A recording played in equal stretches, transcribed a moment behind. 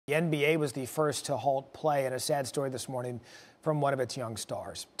The NBA was the first to halt play, and a sad story this morning from one of its young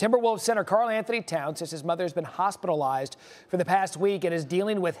stars. Timberwolves center Karl-Anthony Towns says his mother has been hospitalized for the past week and is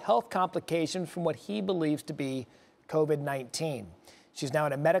dealing with health complications from what he believes to be COVID-19. She's now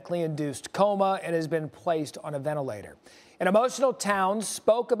in a medically induced coma and has been placed on a ventilator. An emotional Towns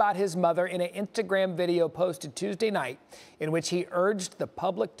spoke about his mother in an Instagram video posted Tuesday night in which he urged the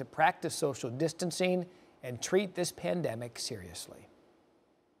public to practice social distancing and treat this pandemic seriously.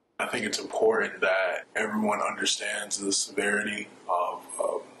 I think it's important that everyone understands the severity of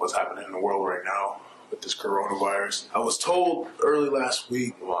what's happening in the world right now with this coronavirus. I was told early last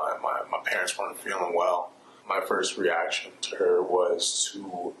week my parents weren't feeling well. My first reaction to her was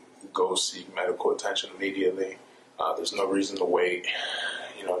to go seek medical attention immediately. There's no reason to wait,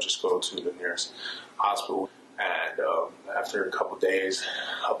 just go to the nearest hospital. And after a couple days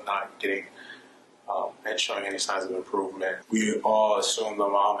of not getting and showing any signs of improvement, we all assumed the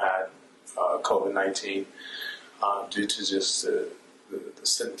mom had COVID-19 due to just the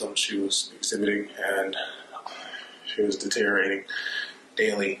symptoms she was exhibiting, and she was deteriorating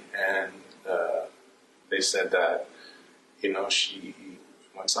daily. And they said that, she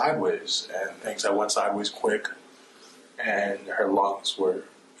went sideways, and things that went sideways quick, and her lungs were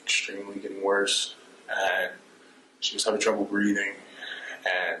extremely getting worse, and she was having trouble breathing,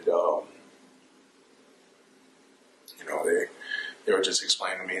 and they were just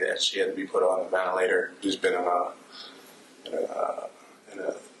explaining to me that she had to be put on a ventilator. She's been in a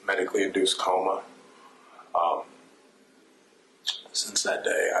medically induced coma. Since that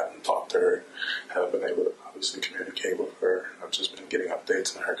day, I haven't talked to her, haven't been able to obviously communicate with her. I've just been getting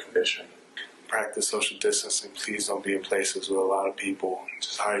updates on her condition. Practice social distancing. Please don't be in places with a lot of people.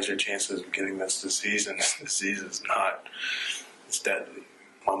 Just hides your chances of getting this disease, and this disease is not, it's deadly.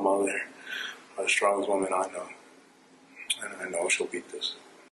 My mother, the strongest woman I know. And I know she'll beat this.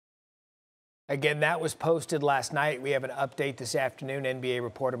 Again, that was posted last night. We have an update this afternoon. NBA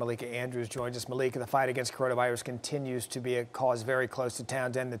reporter Malika Andrews joins us. Malika, the fight against coronavirus continues to be a cause very close to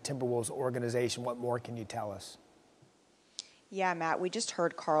Towns and the Timberwolves organization. What more can you tell us? Yeah, Matt, we just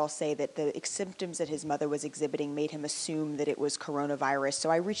heard Karl say that the symptoms that his mother was exhibiting made him assume that it was coronavirus. So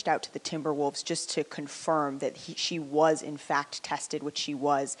I reached out to the Timberwolves just to confirm that she was in fact tested, which she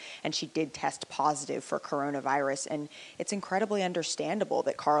was, and she did test positive for coronavirus. And it's incredibly understandable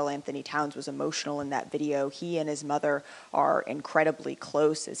that Karl-Anthony Towns was emotional in that video. He and his mother are incredibly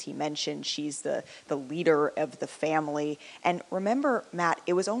close. As he mentioned, she's the leader of the family. And remember, Matt,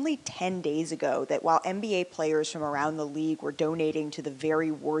 it was only 10 days ago that while NBA players from around the league were donating to the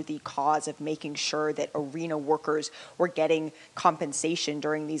very worthy cause of making sure that arena workers were getting compensation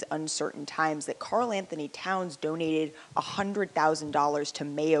during these uncertain times, that Karl-Anthony Towns donated $100,000 to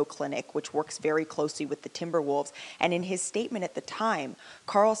Mayo Clinic, which works very closely with the Timberwolves. And in his statement at the time,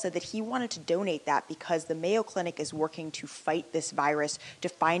 Karl said that he wanted to donate that because the Mayo Clinic is working to fight this virus, to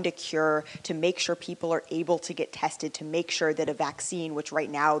find a cure, to make sure people are able to get tested, to make sure that a vaccine, which right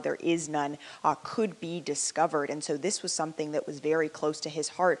now there is none, could be discovered. And so this was something that was very close to his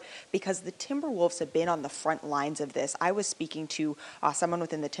heart because the Timberwolves have been on the front lines of this. I was speaking to someone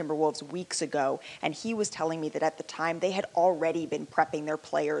within the Timberwolves weeks ago, and he was telling me that at the time they had already been prepping their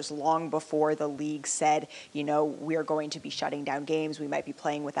players long before the league said, we're going to be shutting down games, we might be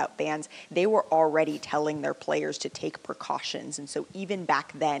playing without fans. They were already telling their players to take precautions. And so even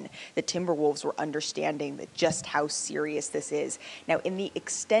back then, the Timberwolves were understanding that just how serious this is. Now, in the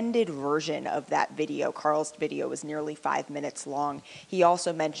extended version of that video, Karl's video was nearly 5 minutes long. He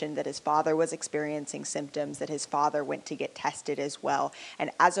also mentioned that his father was experiencing symptoms, that his father went to get tested as well.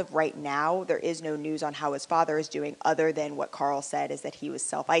 And as of right now, there is no news on how his father is doing other than what Karl said is that he was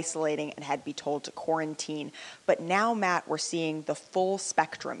self-isolating and had been told to quarantine. But now, Matt, we're seeing the full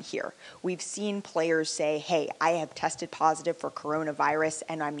spectrum here. We've seen players say, hey, I have tested positive for coronavirus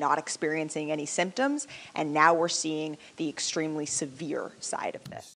and I'm not experiencing any symptoms. And now we're seeing the extremely severe side of this.